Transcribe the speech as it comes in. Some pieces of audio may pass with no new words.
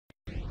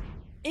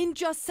In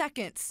just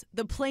seconds,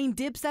 the plane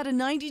dips at a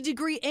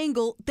 90-degree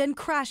angle, then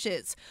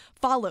crashes,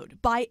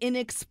 followed by an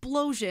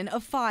explosion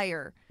of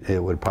fire.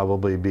 It would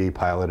probably be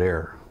pilot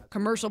error.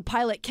 Commercial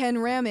pilot Ken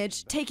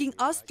Ramage taking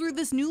us through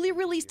this newly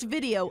released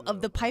video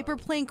of the Piper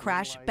plane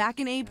crash back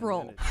in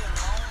April.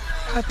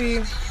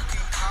 Happy.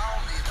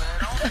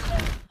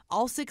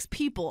 All 6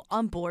 people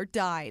on board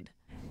died.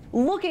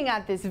 Looking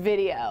at this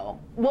video,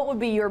 what would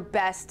be your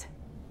best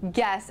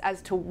guess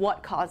as to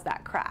what caused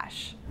that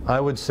crash?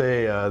 I would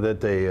say that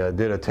they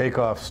did a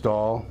takeoff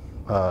stall,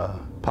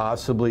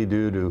 possibly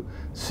due to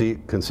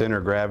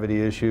center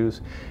gravity issues.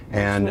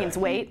 And which means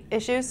weight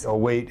issues?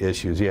 Weight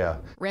issues, yeah.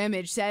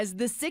 Ramage says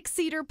the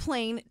 6-seater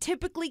plane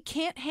typically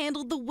can't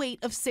handle the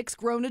weight of 6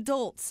 grown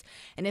adults.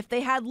 And if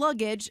they had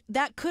luggage,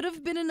 that could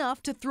have been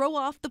enough to throw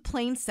off the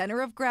plane's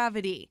center of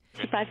gravity.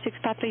 56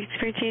 Papa,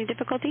 experiencing any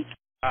difficulty?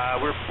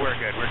 We're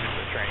good. We're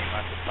just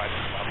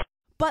training.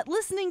 But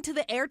listening to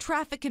the air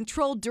traffic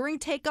control during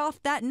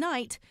takeoff that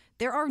night,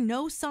 there are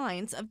no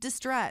signs of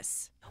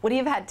distress. Would he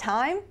have had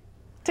time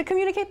to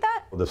communicate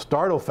that? The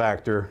startle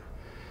factor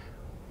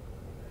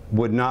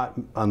would not,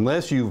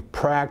 unless you've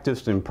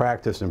practiced and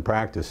practiced and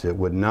practiced, it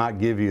would not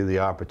give you the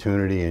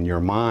opportunity in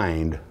your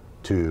mind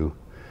to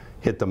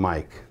hit the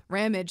mic.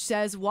 Ramage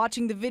says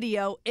watching the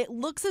video, it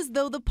looks as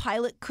though the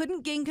pilot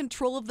couldn't gain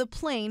control of the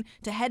plane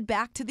to head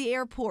back to the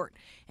airport.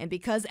 And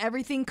because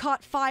everything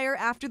caught fire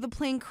after the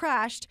plane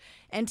crashed,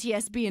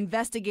 NTSB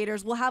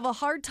investigators will have a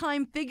hard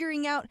time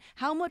figuring out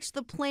how much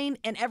the plane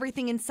and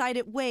everything inside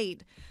it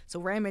weighed. So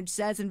Ramage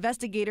says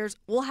investigators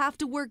will have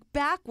to work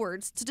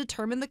backwards to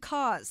determine the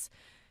cause.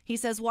 He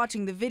says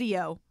watching the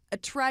video, a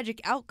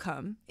tragic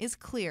outcome is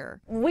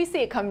clear. We see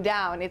it come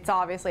down. It's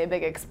obviously a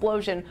big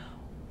explosion.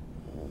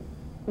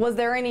 Was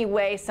there any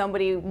way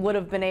somebody would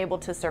have been able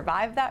to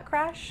survive that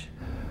crash?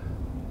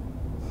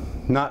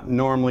 Not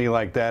normally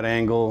like that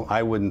angle.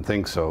 I wouldn't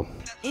think so.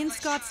 In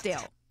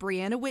Scottsdale,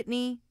 Brianna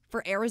Whitney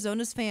for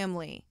Arizona's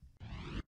Family.